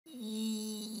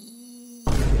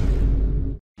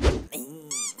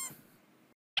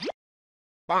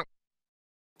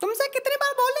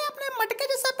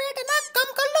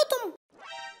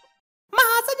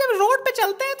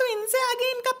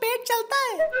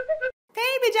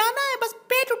जाना है, बस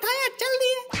पेट उठाया चल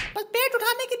दिए, बस पेट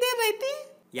उठाने की देर रहती है।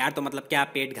 यार तो मतलब क्या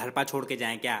पेट घर पर छोड़ के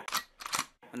जाएं क्या?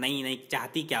 नहीं नहीं,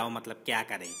 चाहती क्या हो, मतलब क्या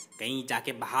करें? कहीं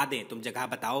जाके बहा दें? तुम जगह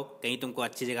बताओ, कहीं तुमको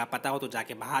अच्छी जगह पता हो तो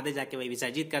जाके बहा दे, जाके वही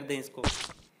विसर्जित कर दें इसको।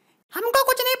 हमको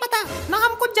कुछ नहीं पता, ना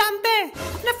हम कुछ जानते हैं,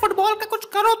 अपने फुटबॉल का कुछ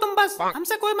करो तुम, बस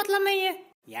हमसे कोई मतलब नहीं है।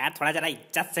 यार थोड़ा जरा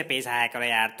इज्जत से पेश आया करो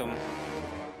यार तुम।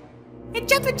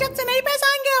 इज्जत से नहीं पेश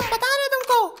आएंगे हम, बता रहे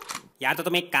तुमको। यार तो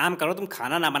तुम एक काम करो, तुम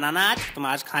खाना ना बनाना आज, तुम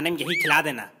आज खाने में यही खिला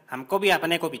देना, हमको भी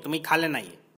अपने को भी, तुम ही खा लेना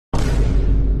ये।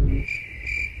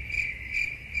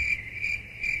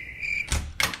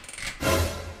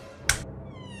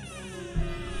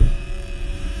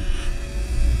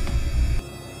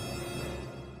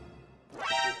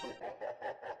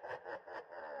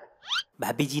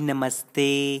 भाभी जी नमस्ते,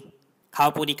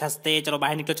 खाओ पूरी खस्ते, चलो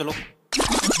बाहर निकलो चलो।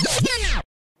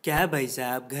 क्या भाई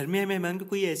साहब, घर में मेहमान को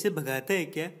कोई ऐसे भगाता है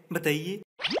क्या? बताइए।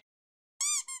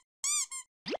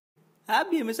 आप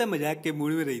भी हमेशा मजाक के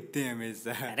मूड में रहते हैं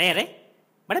हमेशा। अरे अरे,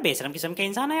 बड़े बेशरम किस्म के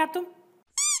इंसान है यार तुम,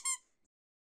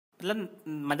 मतलब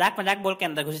मजाक बोल के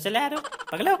अंदर घुसे चले आ रहे हो,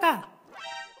 पगले हो क्या?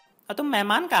 और तुम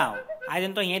मेहमान कहाँ हो? आए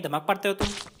दिन तो यहीं धमक पड़ते हो तुम।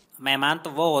 मेहमान तो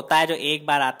वो होता है जो एक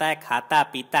बार आता है, खाता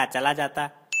पीता चला जाता,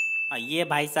 और ये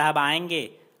भाई साहब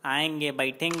आएंगे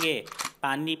बैठेंगे,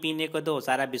 पानी पीने को दो,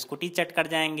 सारा बिस्कुट ही चट कर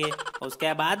जाएंगे,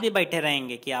 उसके बाद भी बैठे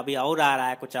रहेंगे कि अभी और आ रहा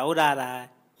है, कुछ और आ रहा है।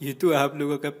 ये तो आप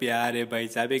लोगों का प्यार है भाई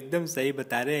साहब, एकदम सही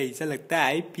बता रहे हैं, ऐसा लगता है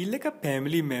I feel like a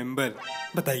family member.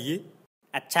 बताइए।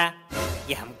 अच्छा,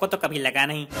 ये हमको तो कभी लगा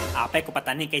नहीं, आपे को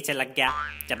पता नहीं कैसे लग गया,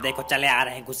 जब देखो चले आ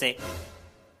रहे हैं घुसे,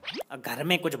 घर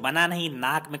में कुछ बना नहीं,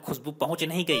 नाक में खुशबू पहुंच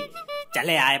नहीं गई,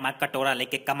 चले आए माँ कटोरा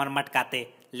लेके कमर मटकाते,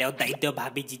 ले दही दो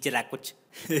भाभी जी जरा कुछ।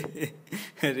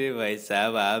 अरे भाई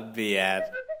साहब आप भी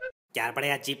यार बड़े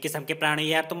अजीब किस्म के प्राणी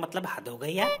यार तुम, मतलब हद हो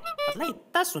गई यार, मतलब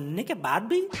इतना सुनने के बाद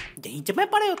भी यहीं जमे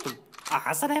पड़े हो तुम,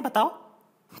 हंस रहे हैं बताओ।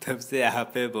 तब से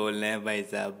आप पे बोल रहे हैं भाई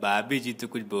साहब, भाभी जी तो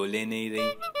कुछ बोले नहीं रही।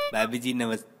 भाभी जी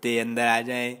नमस्ते, अंदर आ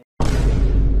जाए।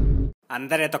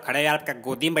 अंदर है तो खड़े यार, आपका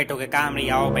गोदी में बैठोगे कहाँ? हमारी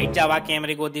आओ बैठ जाओ आके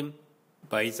हमारी गोदी में।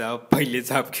 भाई साहब पहले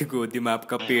साहब की गोदी में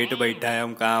आपका पेट बैठा है,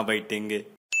 हम कहाँ बैठेंगे?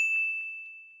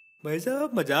 भाई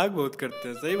साहब मजाक बहुत करते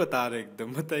हैं, सही बता रहे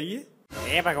एकदम। बताइए।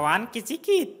 ए भगवान, किसी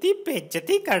की इतनी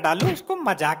बेइज्जती कर डालू, उसको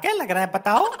मजाक क्या लग रहा है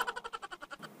बताओ।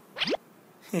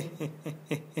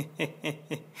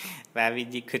 भाभी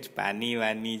जी कुछ पानी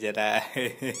वानी जरा।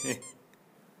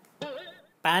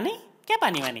 पानी? क्या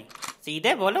पानी वानी?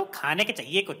 सीधे बोलो, खाने के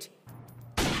चाहिए कुछ।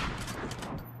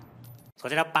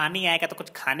 सोच रहा पानी आएगा तो कुछ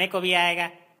खाने को भी आएगा,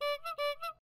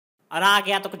 और आ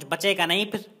गया तो कुछ बचेगा नहीं,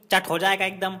 फिर चट हो जाएगा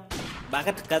एकदम।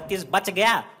 अगर गलती से बच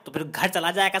गया तो फिर घर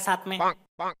चला जाएगा साथ में।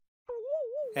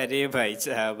 अरे भाई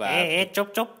साहब आप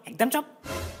चुप एकदम चुप,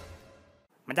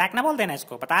 मजाक ना बोल देना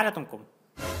इसको, बता रहा तुमको।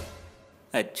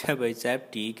 अच्छा भाई साहब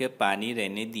ठीक है, पानी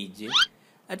रहने दीजिए।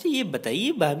 अच्छा ये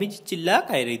बताइए भाभी जी चिल्ला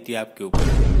कह रही थी आपके ऊपर?